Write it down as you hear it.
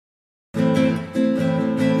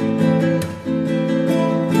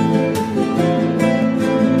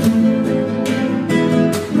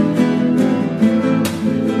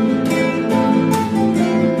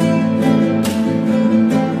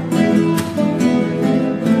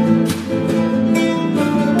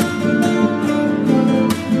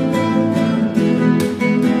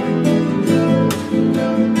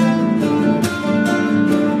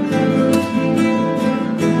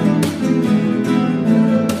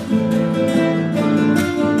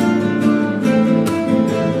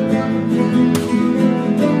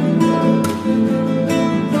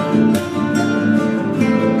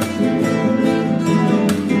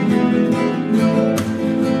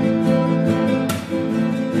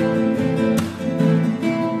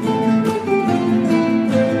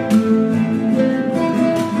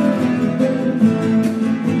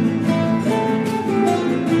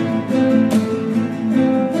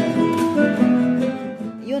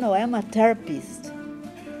know, I'm a therapist,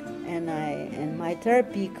 and my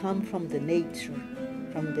therapy comes from the nature,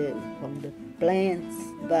 from the plants.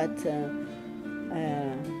 But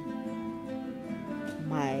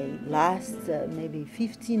my last maybe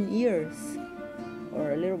 15 years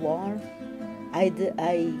or a little more, I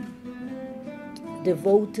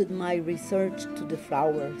devoted my research to the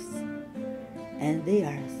flowers, and they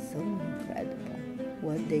are so incredible.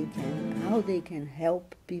 How they can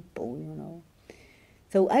help people, you know.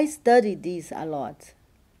 So I studied this a lot,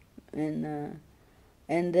 and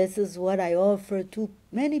this is what I offer to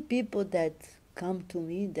many people that come to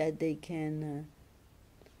me, that they can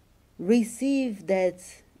receive that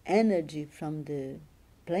energy from the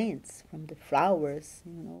plants, from the flowers,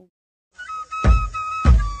 you know.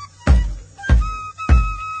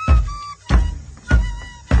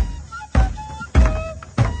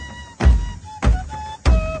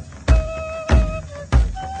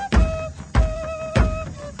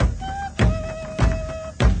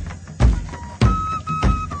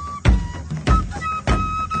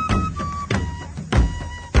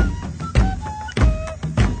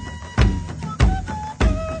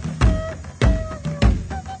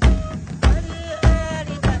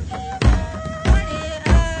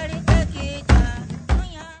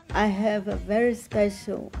 I have a very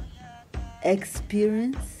special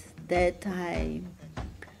experience that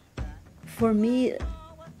for me,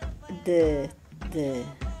 the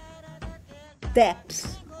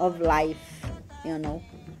depths of life, you know,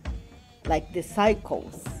 like the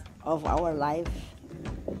cycles of our life,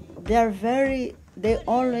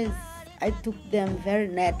 I took them very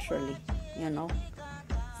naturally, you know.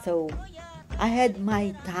 So I had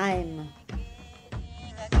my time.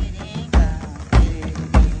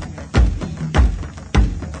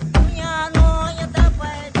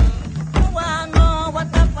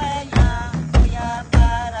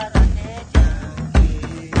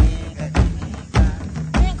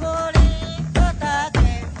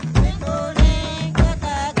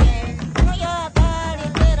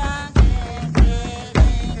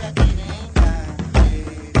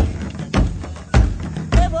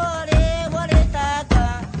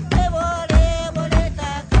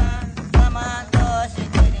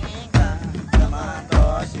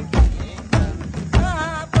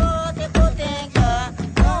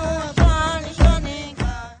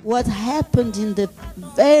 What happened in the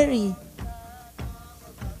very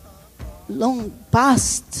long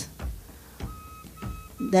past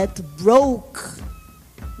that broke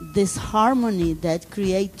this harmony that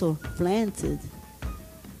Creator planted,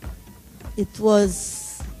 it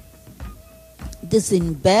was this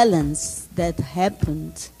imbalance that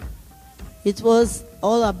happened. It was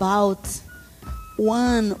all about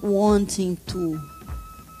one wanting to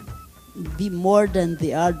be more than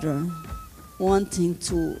the other, wanting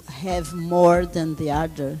to have more than the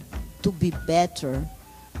other, to be better,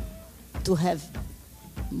 to have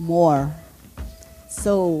more.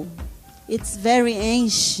 So it's very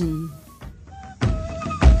ancient.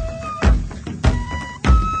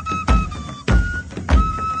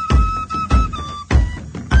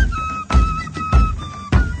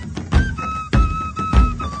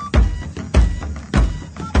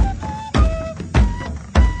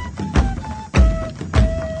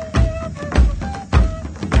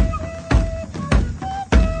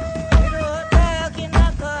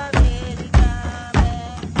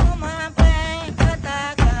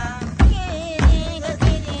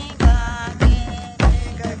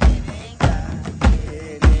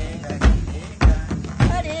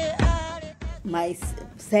 My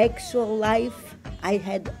sexual life, I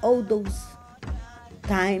had all those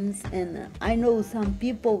times, and I know some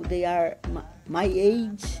people, they are my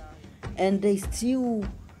age, and they still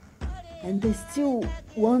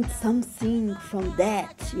want something from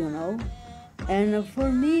that, you know. And for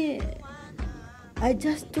me, I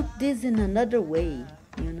just took this in another way,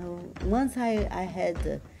 you know. Once I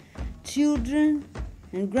had children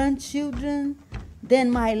and grandchildren, then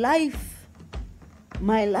my life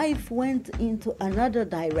went into another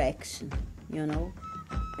direction, you know.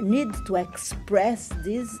 I need to express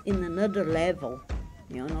this in another level,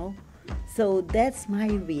 you know. So that's my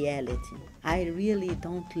reality. I really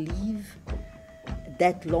don't live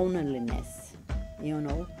that loneliness, you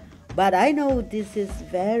know. But I know this is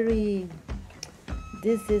very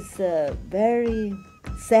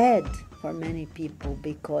sad for many people,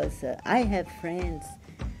 because I have friends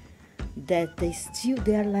that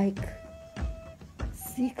they're like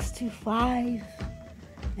 65,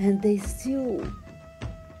 and they still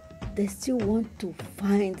want to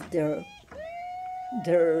find their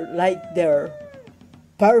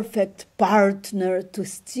perfect partner, to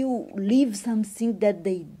still live something that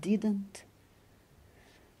they didn't.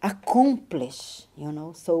 accomplish, you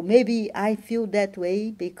know. So maybe I feel that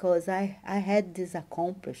way because I had this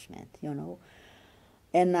accomplishment, you know,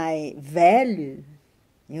 and I value,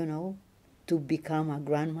 you know, to become a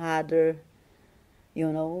grandmother,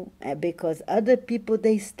 you know, because other people,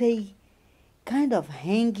 they stay kind of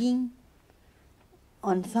hanging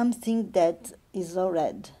on something that is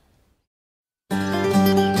already.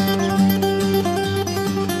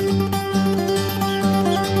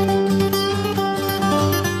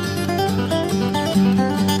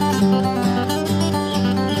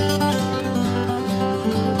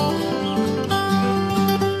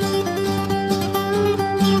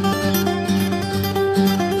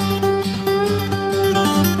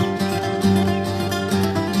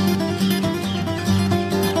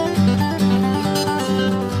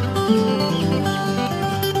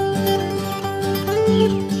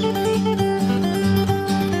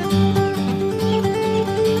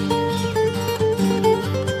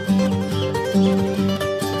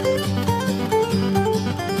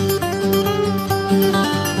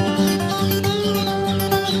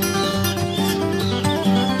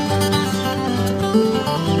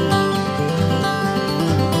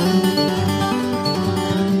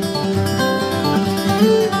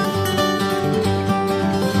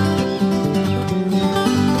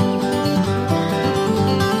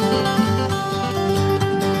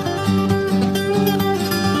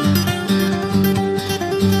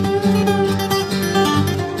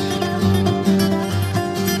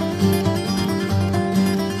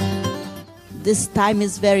 This time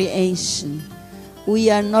is very ancient. We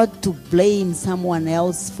are not to blame someone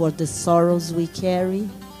else for the sorrows we carry,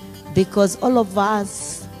 because all of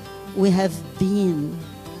us, we have been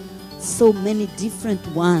so many different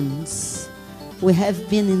ones. We have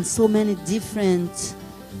been in so many different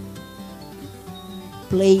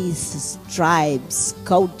places, tribes,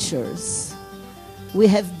 cultures. We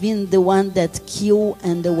have been the one that kill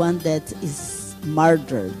and the one that is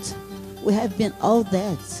murdered. We have been all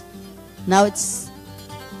that. Now it's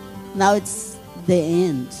the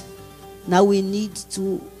end. Now we need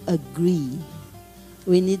to agree.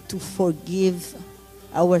 We need to forgive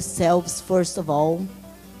ourselves first of all,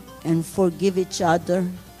 and forgive each other,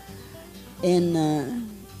 and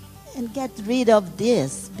get rid of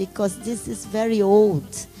this, because this is very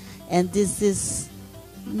old, and this is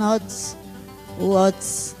not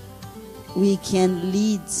what we can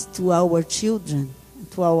lead to our children,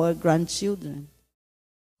 to our grandchildren.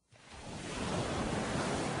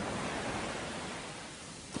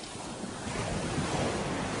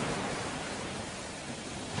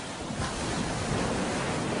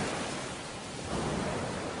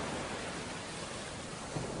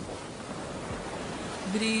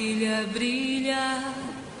 Brilha, brilha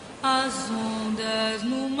as ondas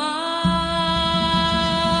no mar.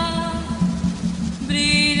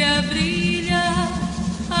 Brilha, brilha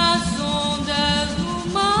as ondas no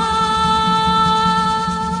mar.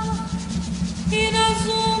 E nas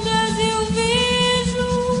ondas eu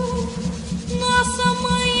vejo nossa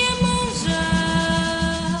mãe Iemanjá,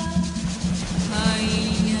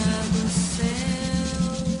 rainha do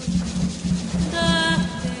céu, da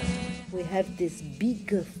terra. We have this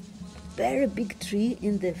big, very big tree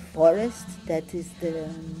in the forest that is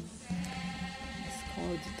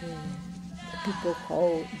people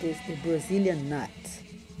call this the Brazilian nut.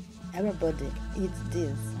 Everybody eats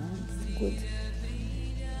this, huh? It's good.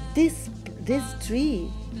 This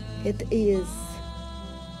tree,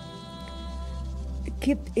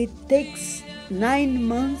 it takes 9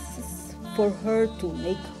 months for her to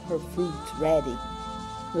make her fruit ready,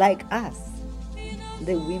 like us,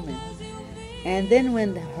 the women. And then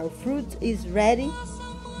when her fruit is ready,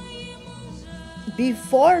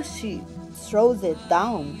 before she throws it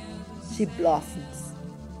down, she blossoms.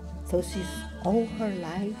 So she's all her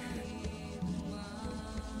life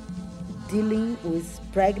dealing with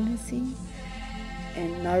pregnancy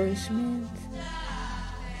and nourishment,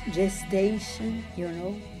 gestation, you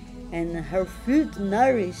know, and her fruit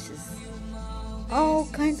nourishes all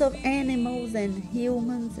kinds of animals and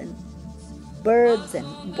humans and birds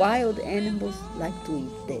and wild animals like to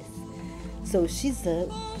eat this. So she's a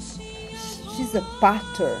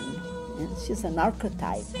pattern, and she's an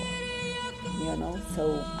archetype, you know.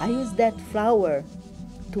 So I use that flower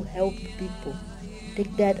to help people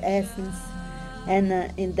take that essence, and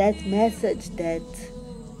in that message that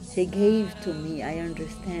she gave to me, I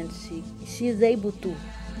understand she is able to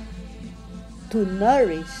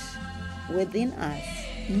nourish within us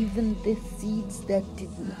even the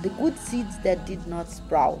good seeds that did not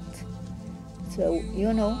sprout. So,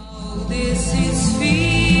 you know. Desses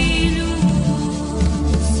filhos,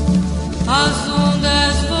 as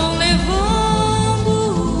ondas vão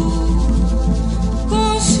levando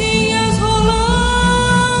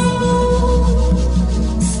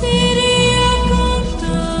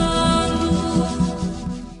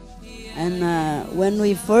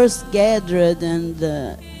first gathered, and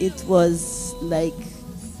it was like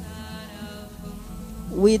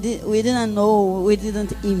we didn't know, we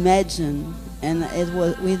didn't imagine, and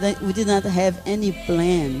we did not have any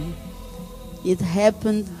plan. It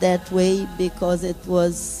happened that way because it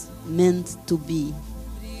was meant to be.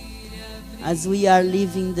 As we are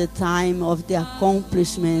living the time of the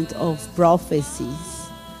accomplishment of prophecies,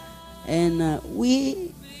 and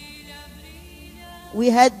we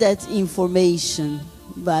had that information,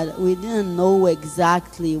 but we didn't know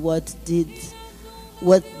exactly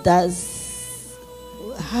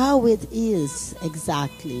how it is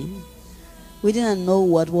exactly. We didn't know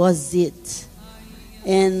what was it.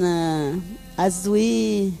 And as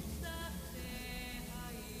we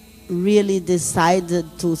really decided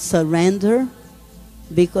to surrender,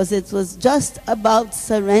 because it was just about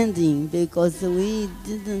surrendering, because we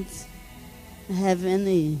didn't have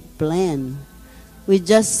any plan. We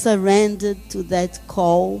just surrendered to that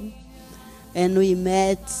call, and we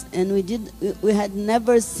met, and we had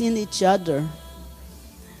never seen each other.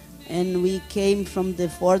 And we came from the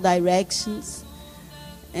four directions,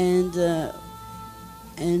 and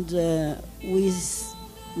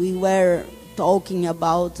we were talking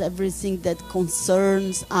about everything that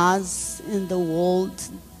concerns us in the world,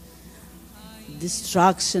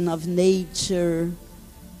 destruction of nature,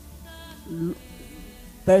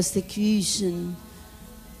 persecution,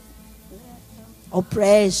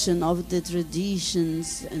 oppression of the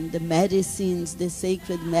traditions and the medicines, the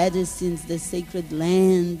sacred medicines, the sacred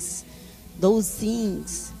lands, those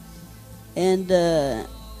things. And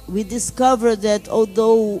we discovered that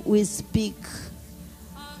although we speak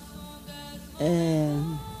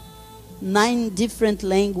 9 different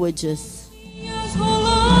languages,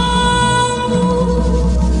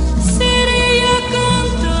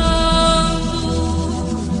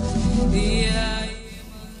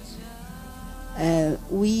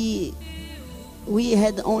 we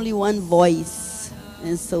had only one voice,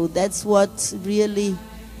 and so that's what really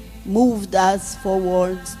moved us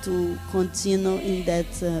forward to continue in that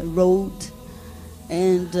road.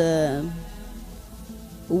 And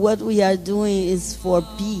what we are doing is for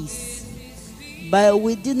peace, but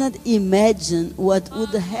we didn't imagine what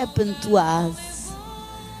would happen to us.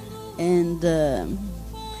 And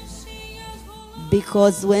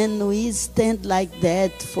because when we stand like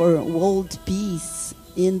that for world peace,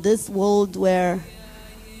 in this world where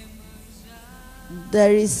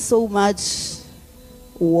there is so much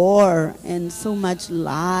war and so much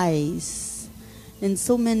lies, and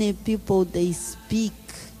so many people, they speak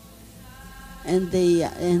and they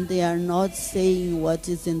are not saying what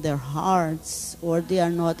is in their hearts, or they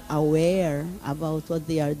are not aware about what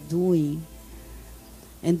they are doing,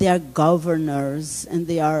 and they are governors and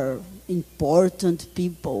they are important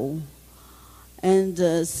people.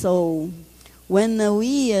 And so when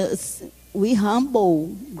we humble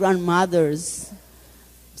grandmothers,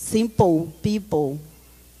 simple people,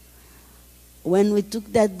 when we took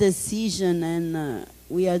that decision and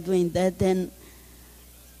we are doing that, then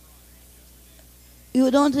you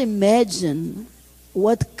don't imagine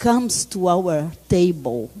what comes to our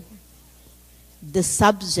table, the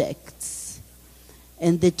subjects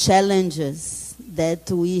and the challenges that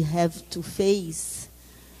we have to face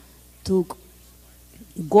to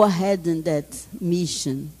go ahead in that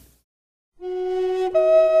mission.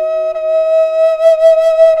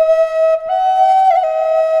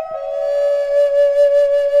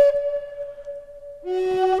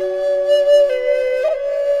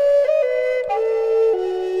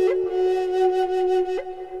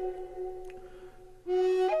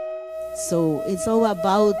 So it's all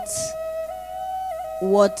about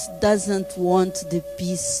what doesn't want the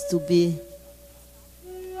peace to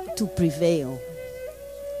prevail.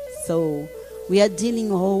 So we are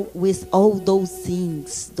dealing with all those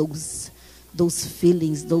things, those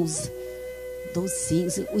feelings, those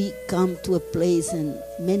things. We come to a place and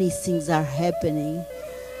many things are happening.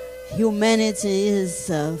 Humanity is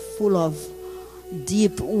full of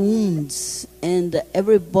deep wounds, and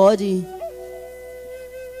everybody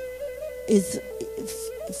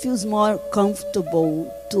feels more comfortable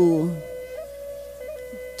to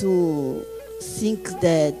think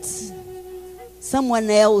that someone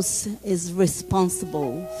else is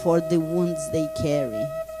responsible for the wounds they carry.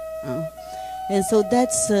 And so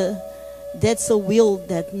that's a will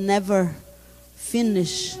that never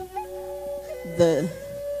finish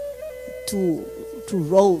to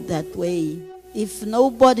roll that way. If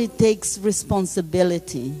nobody takes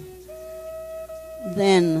responsibility,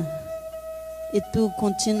 then it will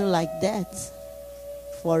continue like that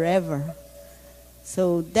forever.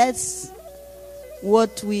 So that's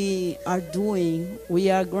what we are doing. We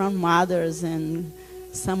are grandmothers and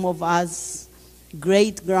some of us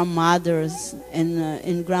great-grandmothers,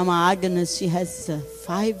 and Grandma Agnes, she has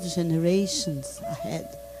 5 generations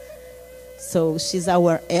ahead. So she's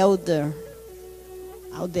our elder,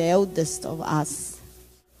 the eldest of us.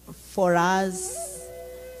 For us,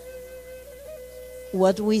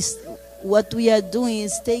 what we are doing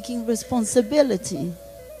is taking responsibility,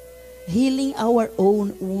 healing our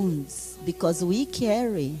own wounds, because we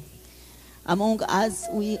carry. Among us,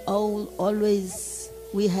 we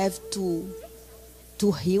have to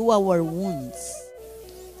heal our wounds.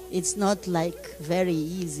 It's not like very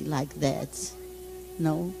easy like that.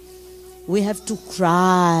 No. We have to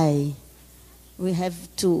cry. We have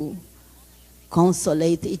to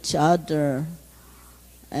consolate each other.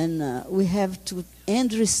 And we have to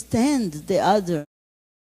understand the other,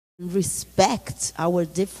 respect our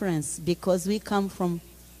difference, because we come from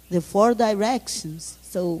the 4 directions.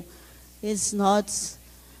 So it's not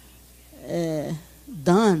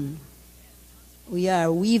done. We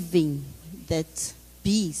are weaving that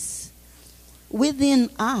peace within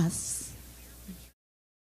us.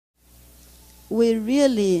 We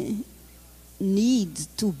really need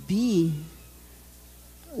to be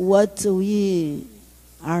what we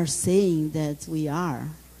are saying that we are.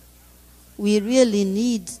 We really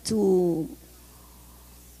need to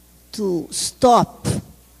stop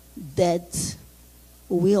that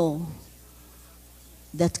will,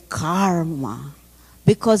 that karma,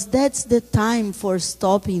 because that's the time for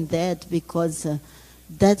stopping that, because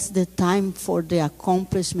that's the time for the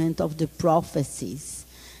accomplishment of the prophecies.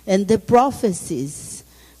 And the prophecies,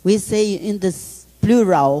 we say in the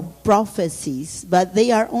plural, prophecies, but they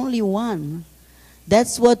are only one.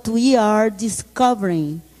 That's what we are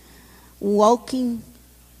discovering, walking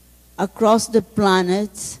across the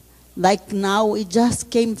planet. Like now, we just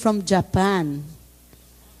came from Japan.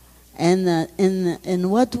 And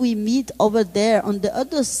what we meet over there on the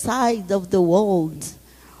other side of the world,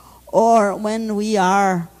 or when we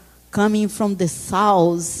are coming from the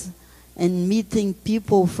south and meeting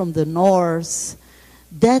people from the north,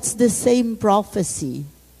 that's the same prophecy.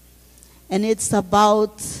 And it's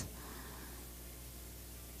about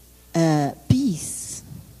peace.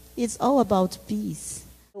 It's all about peace.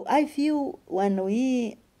 I feel when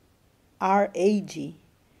we are aging,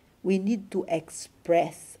 we need to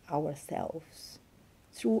express ourselves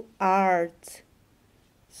through art,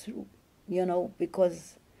 through,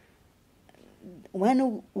 because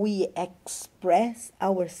when we express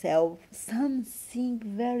ourselves, something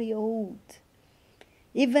very old,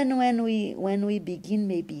 even when we begin,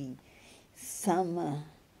 maybe some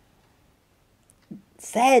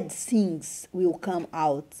sad things will come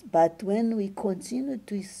out, but when we continue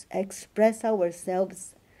to express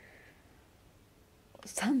ourselves,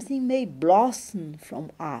 something may blossom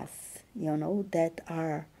from us,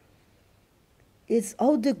 that it's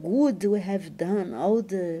all the good we have done, all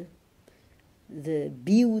the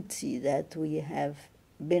beauty that we have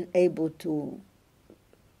been able to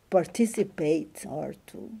participate or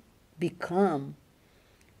to become,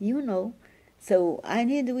 So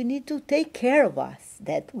we need to take care of us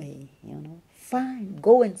that way,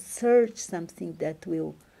 Go and search something that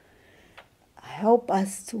will help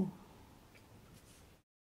us to